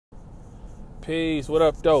Peace. What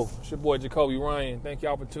up, though? It's your boy, Jacoby Ryan. Thank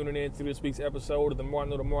y'all for tuning in to this week's episode of the More I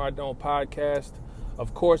Know, the More I Don't podcast.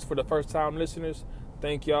 Of course, for the first-time listeners,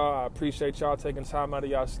 thank y'all. I appreciate y'all taking time out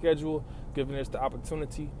of y'all schedule, giving us the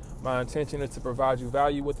opportunity. My intention is to provide you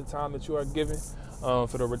value with the time that you are given.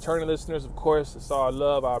 For the returning listeners, of course, it's all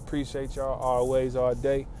love. I appreciate y'all always, all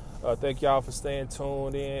day. Thank y'all for staying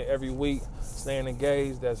tuned in every week, staying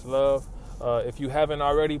engaged. That's love. If you haven't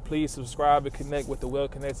already, please subscribe and connect with the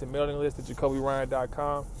well-connected mailing list at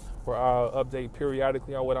JacobyRyan.com, where I'll update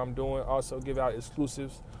periodically on what I'm doing. Also give out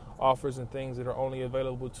exclusives, offers, and things that are only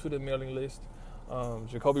available to the mailing list.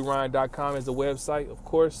 JacobyRyan.com is the website, of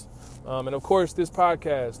course. And of course, this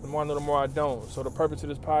podcast, The More I Know, the More I Don't. So the purpose of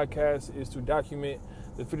this podcast is to document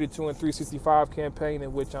the 52 and 365 campaign,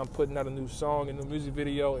 in which I'm putting out a new song and a new music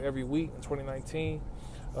video every week in 2019.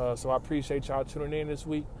 So I appreciate y'all tuning in this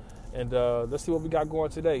week. And let's see what we got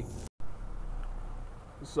going today.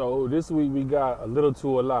 So this week we got A Little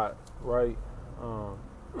to a Lot, right? A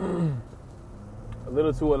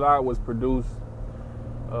Little to a Lot was produced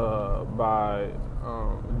by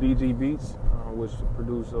DG Beats, which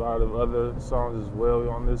produced a lot of other songs as well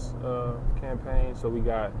on this campaign. So we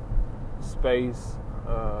got Space,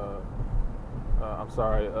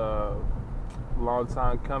 Long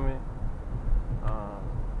Time Coming,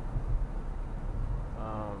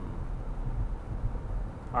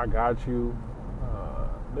 I Got You.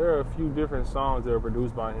 There are a few different songs that are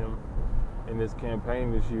produced by him in this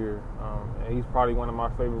campaign this year. And he's probably one of my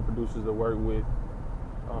favorite producers to work with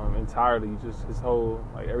entirely. Just his whole,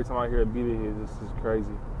 like, every time I hear a beat of his, it's just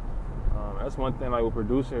crazy. That's one thing, like, with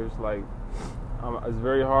producers, like, it's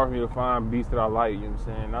very hard for me to find beats that I like, you know what I'm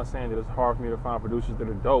saying? Not saying that it's hard for me to find producers that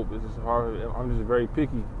are dope. It's just hard. I'm just very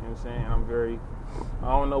picky, you know what I'm saying? I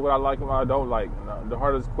don't know what I like and what I don't like. The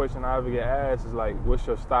hardest question I ever get asked is, like, what's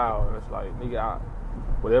your style? And it's like, nigga,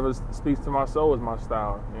 whatever speaks to my soul is my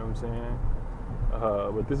style, you know what I'm saying?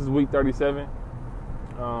 But this is week 37.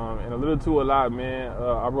 And A Little to a Lot, man.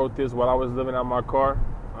 I wrote this while I was living out my car.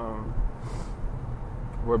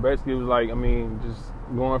 Where basically it was like, just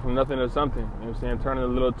going from nothing to something, you know what I'm saying? Turning a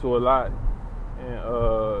little to a lot. And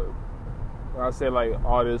when I say, like,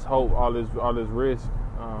 all this hope, all this risk,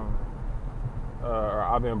 or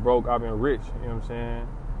I've been broke, I've been rich, you know what I'm saying?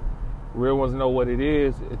 Real ones know what it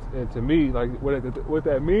is. And to me, like, what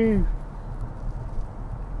that means,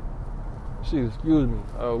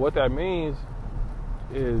 what that means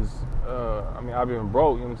is, I've been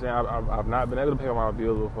broke, you know what I'm saying? I've not been able to pay my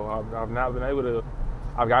bills before.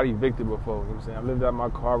 I've got evicted before, you know what I'm saying? I've lived out my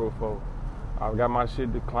car before. I've got my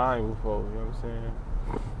shit declined before, you know what I'm saying?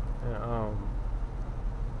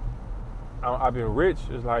 And, I've been rich.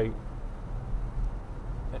 It's like,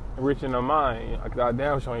 rich in the mind. I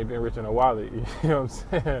damn sure ain't been rich in the wallet, you know what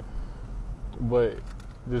I'm saying? But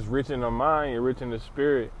just rich in the mind and rich in the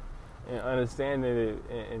spirit, and understanding it,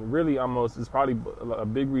 and really almost, it's probably a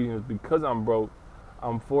big reason is because I'm broke,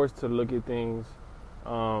 I'm forced to look at things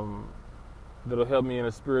that'll help me in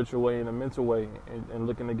a spiritual way, in a mental way, and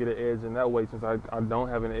looking to get an edge in that way, since I don't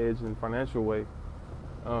have an edge in a financial way.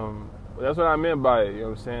 But that's what I meant by it, you know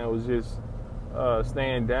what I'm saying? It was just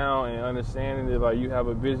staying down and understanding that, like, you have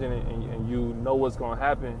a vision and you know what's going to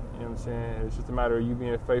happen, you know what I'm saying? It's just a matter of you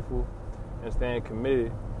being faithful and staying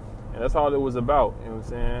committed. And that's all it was about, you know what I'm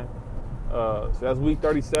saying? So that's week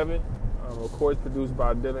 37. Of course, produced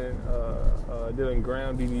by Dylan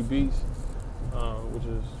Graham, DD Beats, which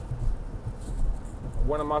is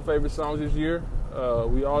one of my favorite songs this year.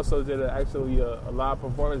 We also did a live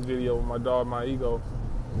performance video with my dog, My Ego,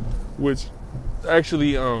 which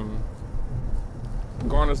actually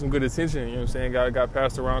garnered some good attention, you know what I'm saying? Got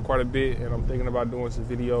passed around quite a bit, and I'm thinking about doing some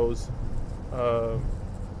videos,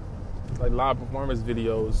 like live performance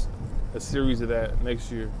videos, a series of that next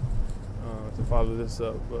year, to follow this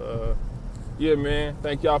up. But yeah, man,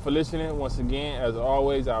 thank y'all for listening. Once again, as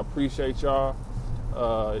always, I appreciate y'all.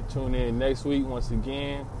 Tune in next week once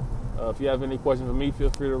again. If you have any questions for me, feel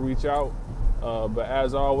free to reach out. But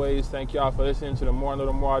as always, thank y'all for listening to the More I Know,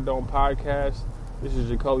 the More I Don't podcast. This is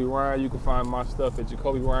Jacoby Ryan. You can find my stuff at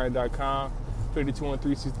JacobyRyan.com,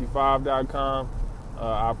 52and365.com.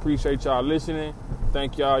 I appreciate y'all listening.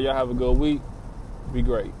 Thank y'all. Y'all have a good week. Be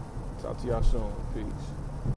great. Talk to y'all soon. Peace.